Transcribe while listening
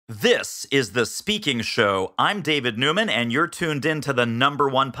This is The Speaking Show. I'm David Newman, and you're tuned in to the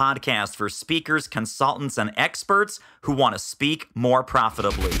 #1 podcast for speakers, consultants, and experts who want to speak more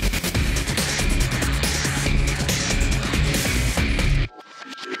profitably.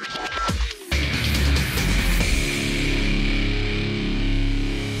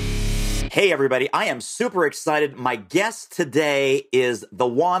 Hey, everybody. I am super excited. My guest today is the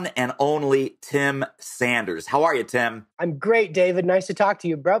one and only Tim Sanders. How are you, Tim? I'm great, David. Nice to talk to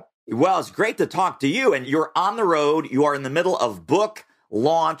you, bro. Well, it's great to talk to you. And you're on the road. You are in the middle of book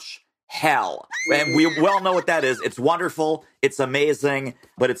launch hell. And we well know what that is. It's wonderful. It's amazing.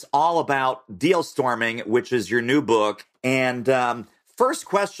 But it's all about Dealstorming, which is your new book. And first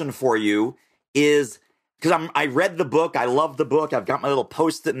question for you is, because I read the book. I love the book. I've got my little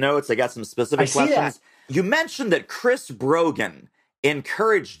Post-it notes. I got some specific questions. You mentioned that Chris Brogan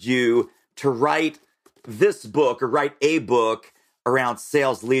encouraged you to write this book or write a book around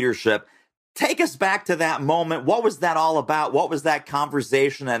sales leadership. Take us back to that moment. What was that all about? What was that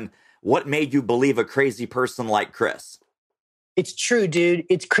conversation? And what made you believe a crazy person like Chris? It's true, dude.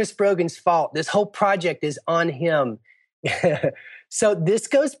 It's Chris Brogan's fault. This whole project is on him. So this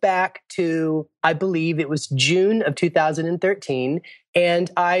goes back to, I believe it was June of 2013,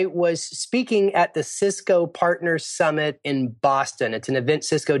 and I was speaking at the Cisco Partners Summit in Boston. It's an event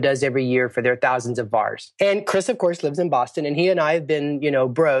Cisco does every year for their thousands of VARs. And Chris, of course, lives in Boston, and he and I have been,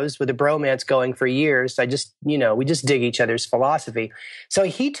 bros with a bromance going for years. We just dig each other's philosophy. So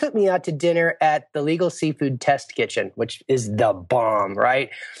he took me out to dinner at the Legal Seafood Test Kitchen, which is the bomb, right?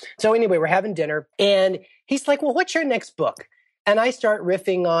 So anyway, we're having dinner, and he's like, well, what's your next book? And I start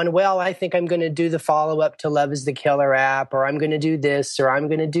riffing on, well, I think I'm going to do the follow-up to Love is the Killer app, or I'm going to do this, or I'm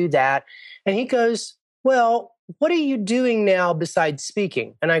going to do that. And he goes, well, what are you doing now besides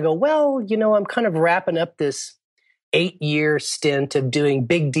speaking? And I go, well, I'm kind of wrapping up this 8-year stint of doing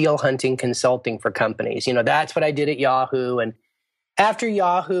big deal hunting consulting for companies. That's what I did at Yahoo. And after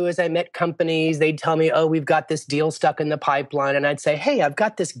Yahoo, as I met companies, they'd tell me, oh, we've got this deal stuck in the pipeline. And I'd say, hey, I've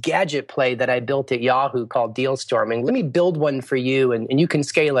got this gadget play that I built at Yahoo called Dealstorming. Let me build one for you, and you can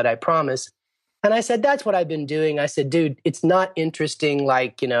scale it, I promise. And I said, that's what I've been doing. I said, dude, it's not interesting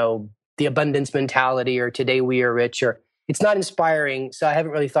like, the abundance mentality or Today We Are Rich, or it's not inspiring. So I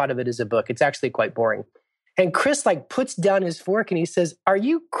haven't really thought of it as a book. It's actually quite boring. And Chris puts down his fork and he says, are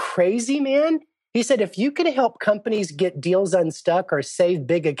you crazy, man? He said, if you can help companies get deals unstuck or save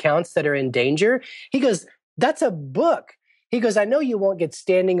big accounts that are in danger, he goes, that's a book. He goes, I know you won't get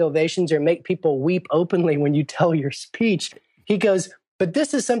standing ovations or make people weep openly when you tell your speech. He goes, but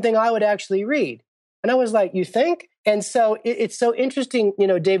this is something I would actually read. And I was like, you think? And so it's so interesting,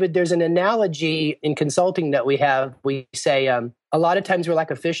 David, there's an analogy in consulting that we have. We say a lot of times we're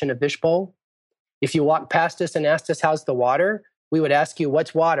like a fish in a fishbowl. If you walk past us and asked us, how's the water? We would ask you,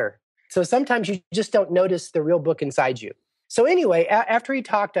 what's water? So sometimes you just don't notice the real book inside you. So anyway, after he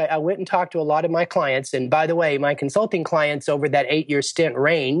talked, I went and talked to a lot of my clients. And by the way, my consulting clients over that 8-year stint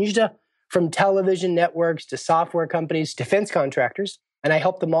ranged from television networks to software companies, defense contractors. And I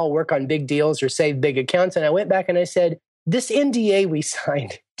helped them all work on big deals or save big accounts. And I went back and I said, this NDA we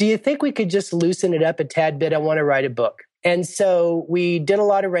signed, do you think we could just loosen it up a tad bit? I want to write a book. And so we did a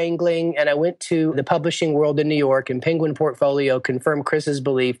lot of wrangling, and I went to the publishing world in New York, and Penguin Portfolio confirmed Chris's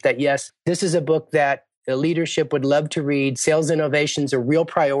belief that, yes, this is a book that the leadership would love to read. Sales innovation is a real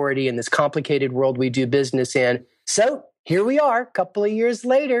priority in this complicated world we do business in. So here we are, a couple of years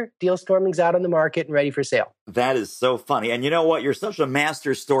later, Dealstorming's out on the market and ready for sale. That is so funny. And you know what? You're such a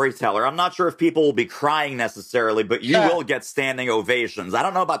master storyteller. I'm not sure if people will be crying necessarily, but you will get standing ovations. I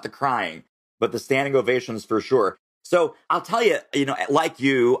don't know about the crying, but the standing ovations for sure. So I'll tell you, like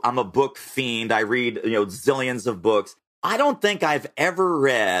you, I'm a book fiend. I read, zillions of books. I don't think I've ever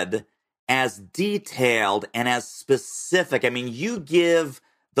read as detailed and as specific. I mean, you give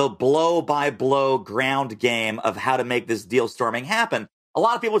the blow-by-blow ground game of how to make this Dealstorming happen. A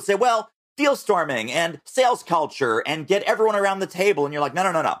lot of people would say, well, Dealstorming and sales culture and get everyone around the table. And you're like,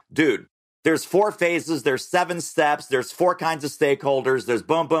 no. Dude, there's 4 phases. There's 7 steps. There's 4 kinds of stakeholders. There's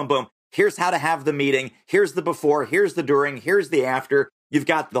boom, boom, boom. Here's how to have the meeting. Here's the before. Here's the during. Here's the after. You've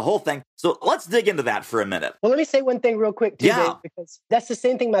got the whole thing. So let's dig into that for a minute. Well, let me say one thing real quick, too, Dave, because that's the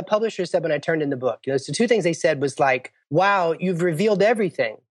same thing my publisher said when I turned in the book. So 2 things they said was like, wow, you've revealed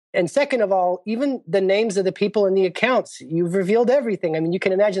everything. And second of all, even the names of the people in the accounts, you've revealed everything. I mean, you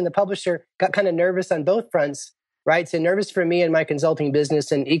can imagine the publisher got kind of nervous on both fronts, right? So nervous for me and my consulting business,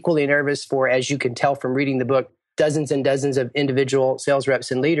 and equally nervous for, as you can tell from reading the book, dozens and dozens of individual sales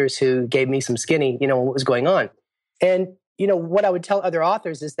reps and leaders who gave me some skinny, what was going on. And, what I would tell other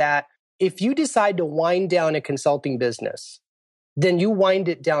authors is that if you decide to wind down a consulting business, then you wind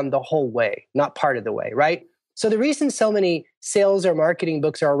it down the whole way, not part of the way, right? So the reason so many sales or marketing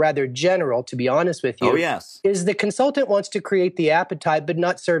books are rather general, to be honest with you, is the consultant wants to create the appetite but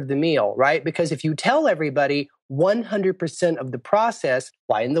not serve the meal, right? Because if you tell everybody 100% of the process,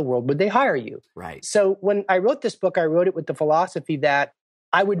 why in the world would they hire you? Right. So when I wrote this book, I wrote it with the philosophy that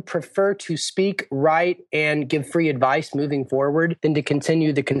I would prefer to speak, write, and give free advice moving forward than to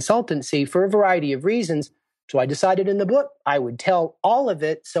continue the consultancy for a variety of reasons. So I decided in the book, I would tell all of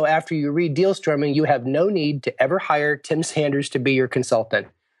it. So after you read Dealstorming, you have no need to ever hire Tim Sanders to be your consultant.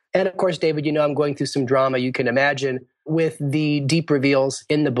 And of course, David, I'm going through some drama, you can imagine, with the deep reveals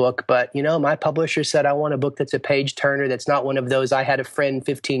in the book. But, my publisher said, I want a book that's a page turner. That's not one of those, I had a friend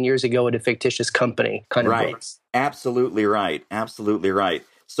 15 years ago at a fictitious company kind of books. Absolutely right. Absolutely right.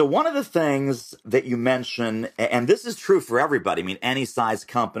 So one of the things that you mention, and this is true for everybody, I mean, any size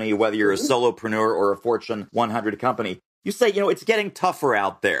company, whether you're a solopreneur or a Fortune 100 company, you say, it's getting tougher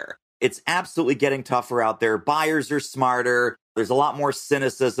out there. It's absolutely getting tougher out there. Buyers are smarter. There's a lot more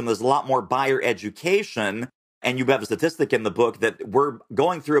cynicism. There's a lot more buyer education. And you have a statistic in the book that we're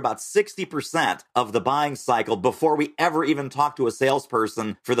going through about 60% of the buying cycle before we ever even talk to a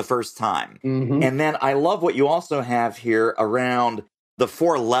salesperson for the first time. Mm-hmm. And then I love what you also have here around the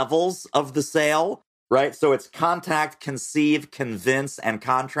 4 levels of the sale, right? So it's contact, conceive, convince, and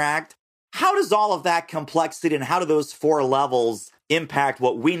contract. How does all of that complexity and how do those 4 levels impact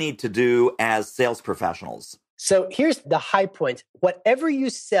what we need to do as sales professionals? So here's the high points. Whatever you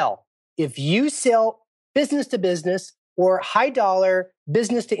sell, if you sell business to business or high dollar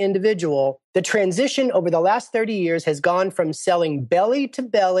business to individual, the transition over the last 30 years has gone from selling belly to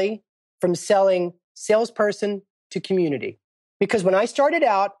belly, from selling salesperson to community. Because when I started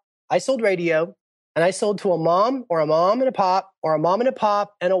out, I sold radio and I sold to a mom and a pop or a mom and a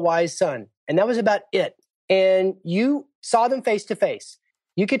pop and a wise son. And that was about it. And you saw them face to face.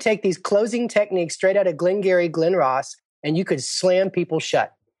 You could take these closing techniques straight out of Glengarry Glen Ross and you could slam people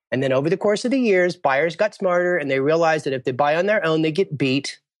shut. And then over the course of the years, buyers got smarter and they realized that if they buy on their own, they get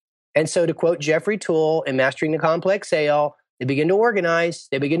beat. And so to quote Jeffrey Toole in Mastering the Complex Sale, they begin to organize,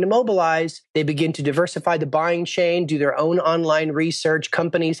 they begin to mobilize, they begin to diversify the buying chain, do their own online research.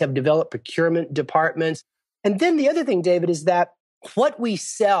 Companies have developed procurement departments. And then the other thing, David, is that what we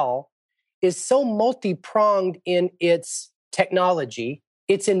sell is so multi-pronged in its technology,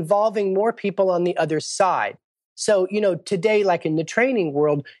 it's involving more people on the other side. So, today, like in the training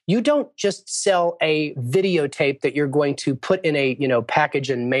world, you don't just sell a videotape that you're going to put in a, package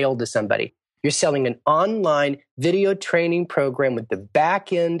and mail to somebody. You're selling an online video training program with the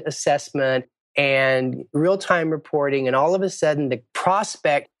back-end assessment and real-time reporting. And all of a sudden, the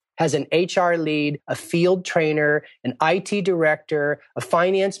prospect has an HR lead, a field trainer, an IT director, a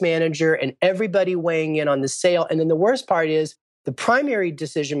finance manager, and everybody weighing in on the sale. And then the worst part is the primary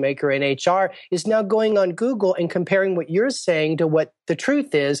decision maker in HR is now going on Google and comparing what you're saying to what the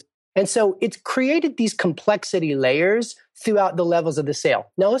truth is. And so it's created these complexity layers throughout the levels of the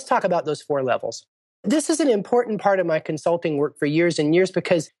sale. Now let's talk about those 4 levels. This is an important part of my consulting work for years and years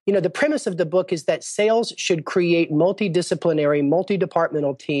because, the premise of the book is that sales should create multidisciplinary,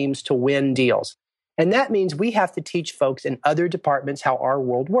 multi-departmental teams to win deals. And that means we have to teach folks in other departments how our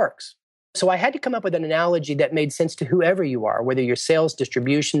world works. So I had to come up with an analogy that made sense to whoever you are, whether you're sales,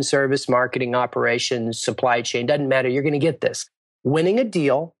 distribution, service, marketing, operations, supply chain, doesn't matter. You're going to get this. Winning a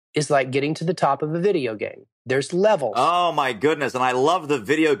deal is like getting to the top of a video game. There's levels. Oh my goodness. And I love the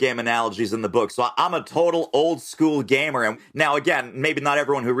video game analogies in the book. So I'm a total old school gamer. And now again, maybe not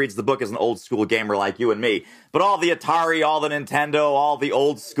everyone who reads the book is an old school gamer like you and me, but all the Atari, all the Nintendo, all the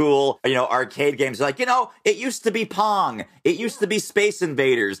old school, arcade games are like, it used to be Pong. It used to be Space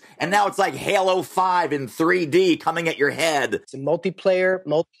Invaders. And now it's like Halo 5 in 3D coming at your head. It's a multiplayer,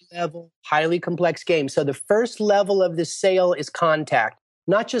 multi-level, highly complex game. So the first level of the sale is contact.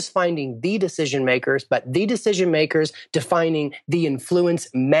 Not just finding the decision makers, but the decision makers defining the influence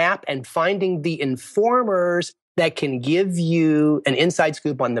map and finding the informers that can give you an inside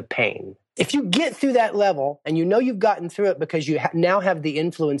scoop on the pain. If you get through that level and you've gotten through it because you now have the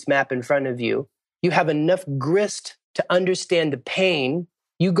influence map in front of you, you have enough grist to understand the pain,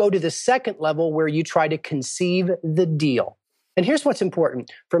 you go to the second level where you try to conceive the deal. And here's what's important.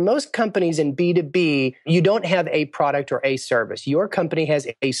 For most companies in B2B, you don't have a product or a service. Your company has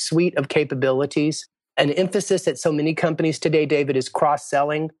a suite of capabilities. An emphasis at so many companies today, David, is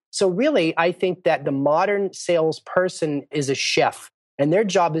cross-selling. So really, I think that the modern salesperson is a chef, and their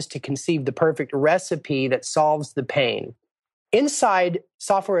job is to conceive the perfect recipe that solves the pain. Inside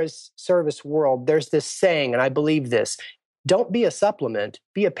software as service world, there's this saying, and I believe this, don't be a supplement,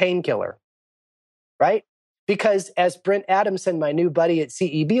 be a painkiller, right? Because as Brent Adamson, my new buddy at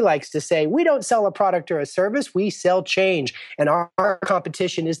CEB, likes to say, we don't sell a product or a service, we sell change. And our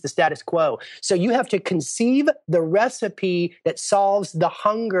competition is the status quo. So you have to conceive the recipe that solves the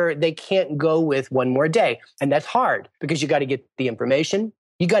hunger they can't go with one more day. And that's hard because you got to get the information.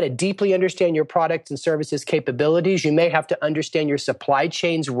 You got to deeply understand your products and services capabilities. You may have to understand your supply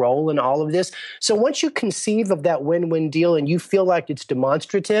chain's role in all of this. So once you conceive of that win-win deal and you feel like it's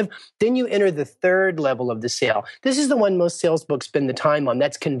demonstrative, then you enter the third level of the sale. This is the one most sales books spend the time on.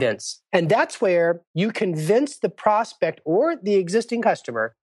 That's convince. And that's where you convince the prospect or the existing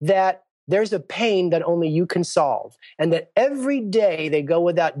customer that there's a pain that only you can solve. And that every day they go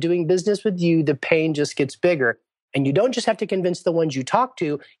without doing business with you, the pain just gets bigger. And you don't just have to convince the ones you talk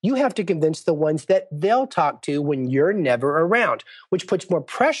to, you have to convince the ones that they'll talk to when you're never around, which puts more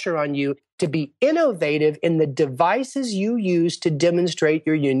pressure on you to be innovative in the devices you use to demonstrate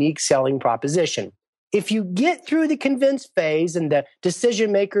your unique selling proposition. If you get through the convince phase and the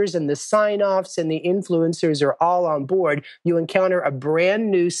decision makers and the sign-offs and the influencers are all on board, you encounter a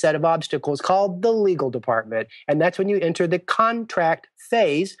brand new set of obstacles called the legal department. And that's when you enter the contract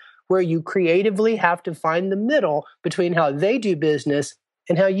phase, where you creatively have to find the middle between how they do business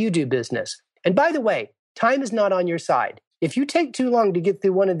and how you do business. And by the way, time is not on your side. If you take too long to get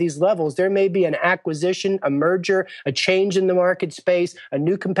through one of these levels, there may be an acquisition, a merger, a change in the market space, a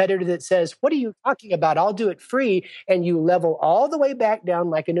new competitor that says, what are you talking about? I'll do it free. And you level all the way back down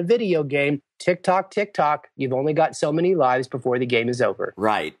like in a video game. Tick tock, tick tock. You've only got so many lives before the game is over.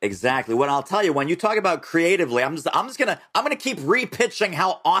 Right, exactly. Well, I'll tell you, when you talk about creatively, I'm gonna keep repitching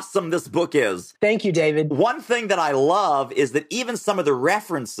how awesome this book is. Thank you, David. One thing that I love is that even some of the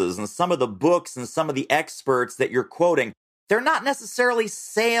references and some of the books and some of the experts that you're quoting, they're not necessarily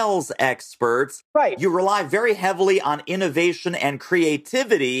sales experts. Right. You rely very heavily on innovation and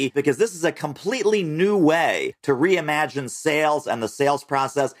creativity because this is a completely new way to reimagine sales and the sales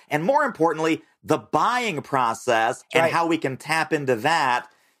process. And more importantly, the buying process and how we can tap into that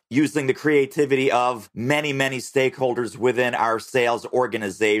using the creativity of many, many stakeholders within our sales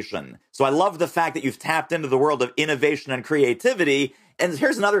organization. So I love the fact that you've tapped into the world of innovation and creativity. And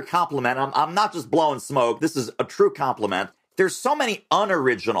here's another compliment. I'm not just blowing smoke. This is a true compliment. There's so many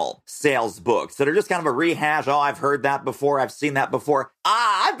unoriginal sales books that are just kind of a rehash. Oh, I've heard that before. I've seen that before.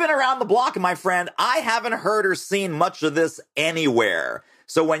 I've been around the block, my friend. I haven't heard or seen much of this anywhere.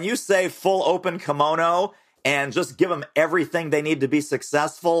 So when you say full open kimono and just give them everything they need to be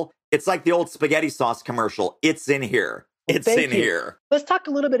successful, it's like the old spaghetti sauce commercial. It's in here. It's in here. Let's talk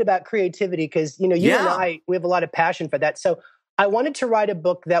a little bit about creativity because, you and I, we have a lot of passion for that. So I wanted to write a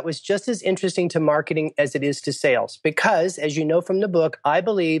book that was just as interesting to marketing as it is to sales because, as you know from the book, I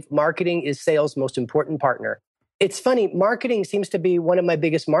believe marketing is sales' most important partner. It's funny, marketing seems to be one of my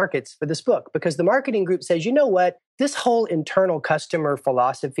biggest markets for this book because the marketing group says, you know what, this whole internal customer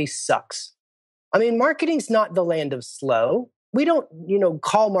philosophy sucks. I mean, marketing's not the land of slow. We don't,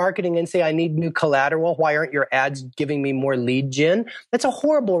 call marketing and say, I need new collateral. Why aren't your ads giving me more lead gen? That's a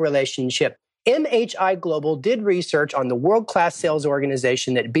horrible relationship. MHI Global did research on the world-class sales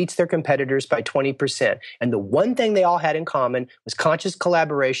organization that beats their competitors by 20%. And the one thing they all had in common was conscious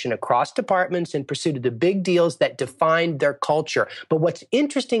collaboration across departments in pursuit of the big deals that defined their culture. But what's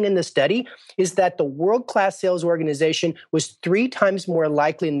interesting in the study is that the world-class sales organization was 3 times more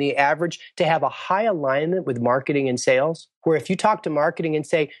likely than the average to have a high alignment with marketing and sales, where if you talk to marketing and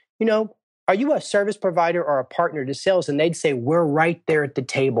say, are you a service provider or a partner to sales? And they'd say, we're right there at the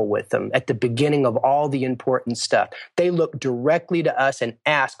table with them at the beginning of all the important stuff. They look directly to us and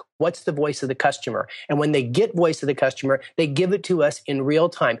ask, what's the voice of the customer? And when they get voice of the customer, they give it to us in real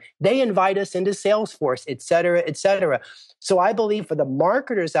time. They invite us into Salesforce, et cetera, et cetera. So I believe for the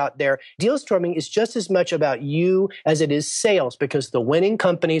marketers out there, Dealstorming is just as much about you as it is sales because the winning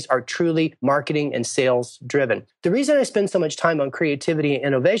companies are truly marketing and sales driven. The reason I spend so much time on creativity and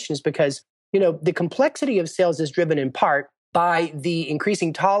innovation is because the complexity of sales is driven in part by the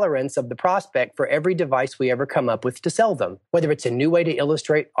increasing tolerance of the prospect for every device we ever come up with to sell them. Whether it's a new way to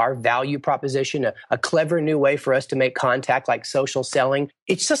illustrate our value proposition, a clever new way for us to make contact like social selling,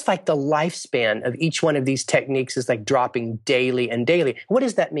 it's just like the lifespan of each one of these techniques is like dropping daily and daily. What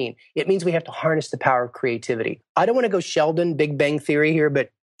does that mean? It means we have to harness the power of creativity. I don't want to go Sheldon, Big Bang Theory here,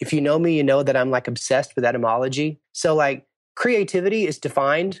 but if you know me, you know that I'm like obsessed with etymology. So like creativity is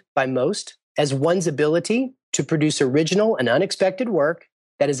defined by most as one's ability to produce original and unexpected work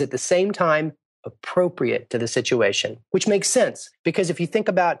that is at the same time appropriate to the situation, which makes sense because if you think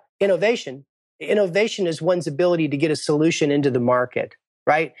about innovation is one's ability to get a solution into the market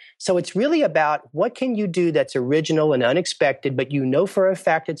right? So it's really about what can you do that's original and unexpected, but you know for a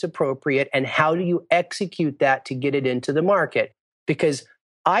fact it's appropriate, and how do you execute that to get it into the market? Because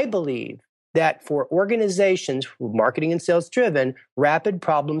I believe that for organizations who are marketing and sales driven, rapid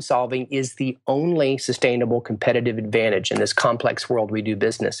problem solving is the only sustainable competitive advantage in this complex world we do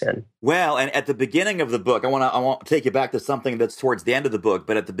business in. Well, and at the beginning of the book, I want to take you back to something that's towards the end of the book,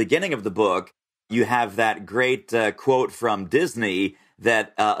 but at the beginning of the book, you have that great quote from Disney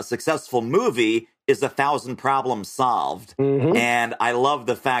that a successful movie is 1,000 problems solved. Mm-hmm. And I love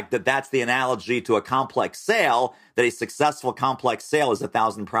the fact that that's the analogy to a complex sale, that a successful complex sale is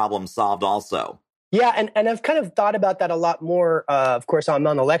 1,000 problems solved also. Yeah, and I've kind of thought about that a lot more. Of course, I'm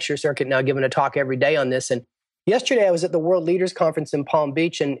on the lecture circuit now, giving a talk every day on this. And yesterday I was at the World Leaders Conference in Palm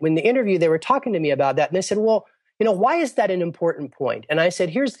Beach. And when the interview, they were talking to me about that. And they said, well, why is that an important point? And I said,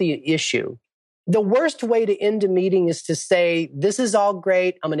 here's the issue. The worst way to end a meeting is to say, this is all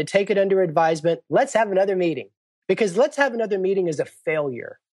great. I'm going to take it under advisement. Let's have another meeting. Because let's have another meeting is a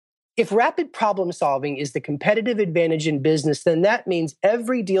failure. If rapid problem solving is the competitive advantage in business, then that means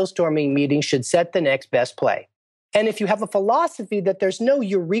every deal storming meeting should set the next best play. And if you have a philosophy that there's no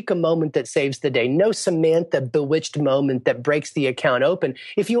eureka moment that saves the day, no Samantha bewitched moment that breaks the account open,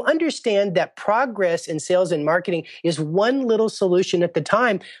 if you understand that progress in sales and marketing is one little solution at the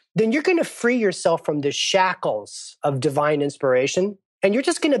time, then you're going to free yourself from the shackles of divine inspiration. And you're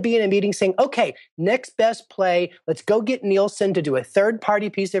just going to be in a meeting saying, okay, next best play, let's go get Nielsen to do a third-party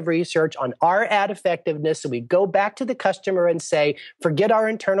piece of research on our ad effectiveness. So we go back to the customer and say, forget our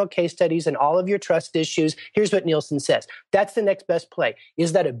internal case studies and all of your trust issues. Here's what Nielsen says. That's the next best play.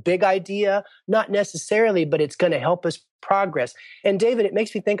 Is that a big idea? Not necessarily, but it's going to help us progress. And David, it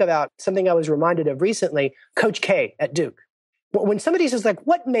makes me think about something I was reminded of recently, Coach K at Duke. When somebody says, like,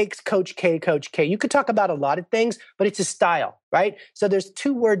 what makes Coach K, Coach K? You could talk about a lot of things, but it's his style, right? So there's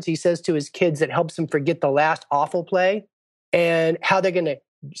 2 words he says to his kids that helps them forget the last awful play and how they're going to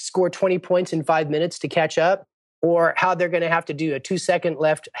score 20 points in 5 minutes to catch up, or how they're going to have to do a 2-second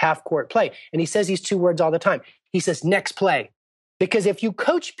left half-court play. And he says these 2 words all the time. He says, next play. Because if you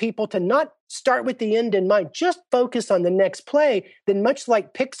coach people to not start with the end in mind, just focus on the next play, then much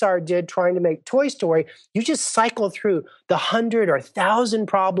like Pixar did trying to make Toy Story, you just cycle through the 100 or 1,000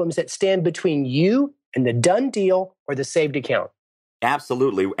 problems that stand between you and the done deal or the saved account.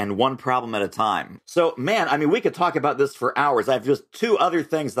 Absolutely, and one problem at a time. So, man, I mean, we could talk about this for hours. I have just 2 other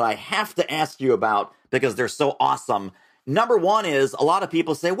things that I have to ask you about because they're so awesome. Number one is a lot of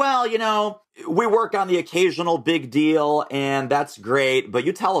people say, well, we work on the occasional big deal and that's great, but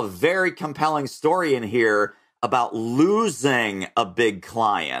you tell a very compelling story in here about losing a big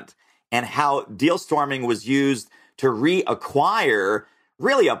client and how deal storming was used to reacquire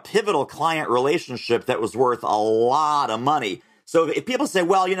really a pivotal client relationship that was worth a lot of money. So if people say,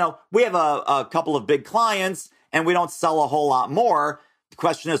 well, we have a couple of big clients and we don't sell a whole lot more, the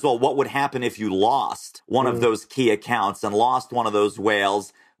question is, well, what would happen if you lost one of those key accounts and lost one of those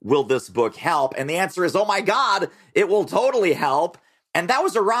whales? Will this book help? And the answer is, oh my God, it will totally help. And that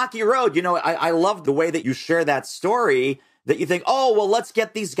was a rocky road. I love the way that you share that story, that you think, oh, well, let's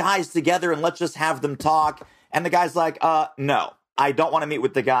get these guys together and let's just have them talk. And the guy's like, no, I don't want to meet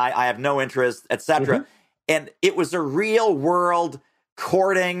with the guy. I have no interest, etc. Mm-hmm. And it was a real world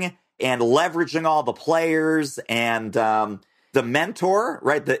courting and leveraging all the players and, the mentor,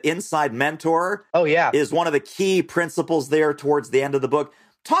 right? The inside mentor. Oh, yeah. Is one of the key principles there towards the end of the book.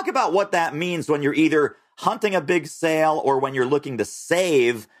 Talk about what that means when you're either hunting a big sale or when you're looking to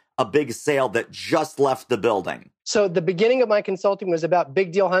save a big sale that just left the building. So the beginning of my consulting was about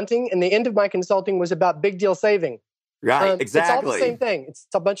big deal hunting, and the end of my consulting was about big deal saving. Right, exactly. It's all the same thing.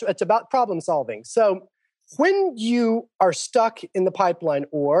 It's about problem solving. So when you are stuck in the pipeline,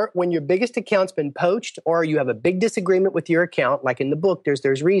 or when your biggest account's been poached, or you have a big disagreement with your account, like in the book,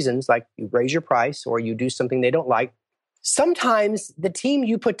 there's reasons, like you raise your price or you do something they don't like. Sometimes the team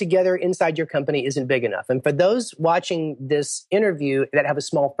you put together inside your company isn't big enough. And for those watching this interview that have a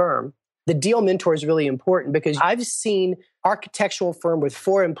small firm, the deal mentor is really important because I've seen architectural firm with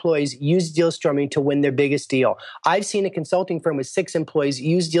 4 employees use deal storming to win their biggest deal. I've seen a consulting firm with 6 employees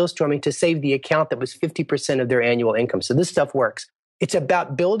use deal storming to save the account that was 50% of their annual income. So this stuff works. It's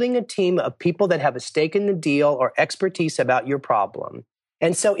about building a team of people that have a stake in the deal or expertise about your problem.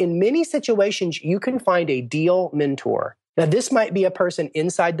 And so in many situations, you can find a deal mentor. Now, this might be a person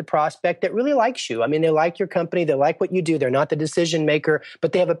inside the prospect that really likes you. I mean, they like your company. They like what you do. They're not the decision maker,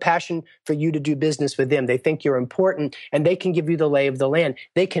 but they have a passion for you to do business with them. They think you're important, and they can give you the lay of the land.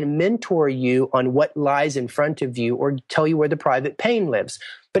 They can mentor you on what lies in front of you or tell you where the private pain lives.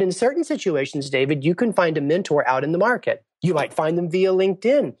 But in certain situations, David, you can find a mentor out in the market. You might find them via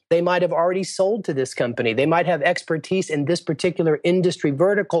LinkedIn. They might have already sold to this company. They might have expertise in this particular industry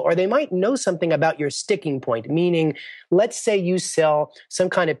vertical, or they might know something about your sticking point, meaning, let's say you sell some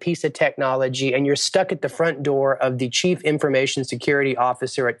kind of piece of technology and you're stuck at the front door of the chief information security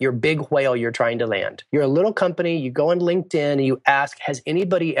officer at your big whale you're trying to land. You're a little company, you go on LinkedIn and you ask, has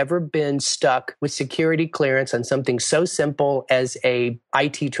anybody ever been stuck with security clearance on something so simple as a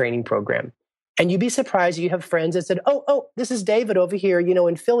IT training program? And you'd be surprised you have friends that said, oh, this is David over here.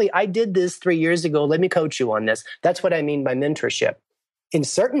 In Philly, I did this 3 years ago. Let me coach you on this. That's what I mean by mentorship. In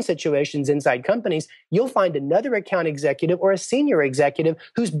certain situations inside companies, you'll find another account executive or a senior executive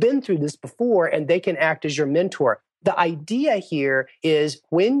who's been through this before, and they can act as your mentor. The idea here is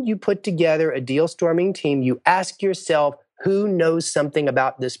when you put together a deal storming team, you ask yourself, who knows something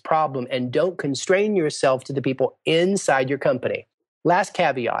about this problem, and don't constrain yourself to the people inside your company. Last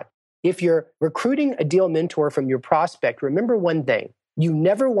caveat. If you're recruiting a deal mentor from your prospect, remember one thing. You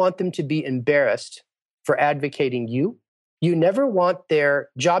never want them to be embarrassed for advocating you. You never want their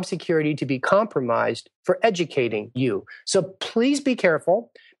job security to be compromised for educating you. So please be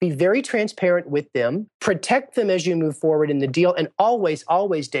careful. Be very transparent with them. Protect them as you move forward in the deal. And always,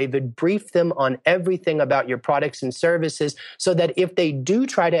 David, brief them on everything about your products and services so that if they do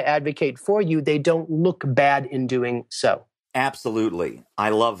try to advocate for you, they don't look bad in doing so. Absolutely. I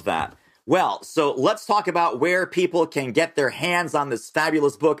love that. Well, so let's talk about where people can get their hands on this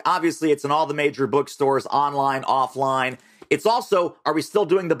fabulous book. Obviously, it's in all the major bookstores, online, offline. It's also, are we still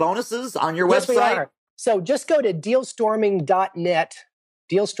doing the bonuses on your website? Yes, we are. So just go to dealstorming.net,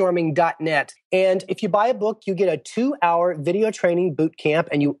 dealstorming.net. And if you buy a book, you get a 2-hour video training boot camp.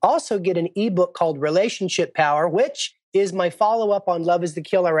 And you also get an ebook called Relationship Power, which is my follow-up on Love is the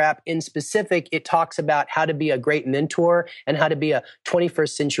Killer app. In specific, it talks about how to be a great mentor and how to be a 21st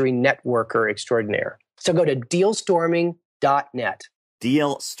century networker extraordinaire. So go to dealstorming.net.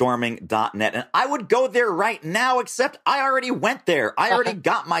 Dealstorming.net. And I would go there right now, except I already went there. I already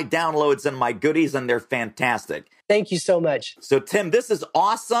got my downloads and my goodies, and they're fantastic. Thank you so much. So, Tim, this is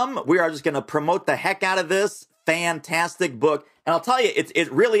awesome. We are just going to promote the heck out of this fantastic book. And I'll tell you, it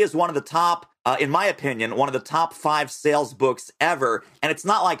really is one of the top, in my opinion, one of the top 5 sales books ever. And it's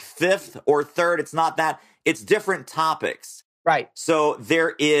not like 5th or 3rd. It's not that. It's different topics. Right. So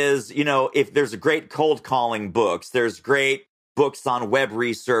there is, if there's great cold calling books, there's great books on web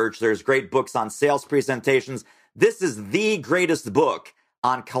research, there's great books on sales presentations. This is the greatest book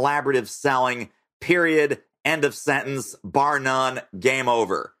on collaborative selling, period, end of sentence, bar none, game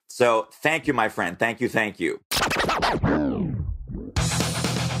over. So thank you, my friend. Thank you.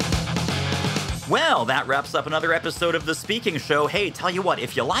 Well, that wraps up another episode of The Speaking Show. Hey, tell you what,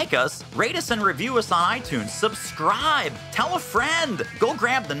 if you like us, rate us and review us on iTunes. Subscribe. Tell a friend. Go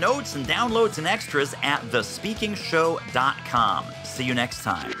grab the notes and downloads and extras at thespeakingshow.com. See you next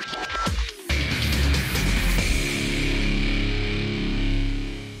time.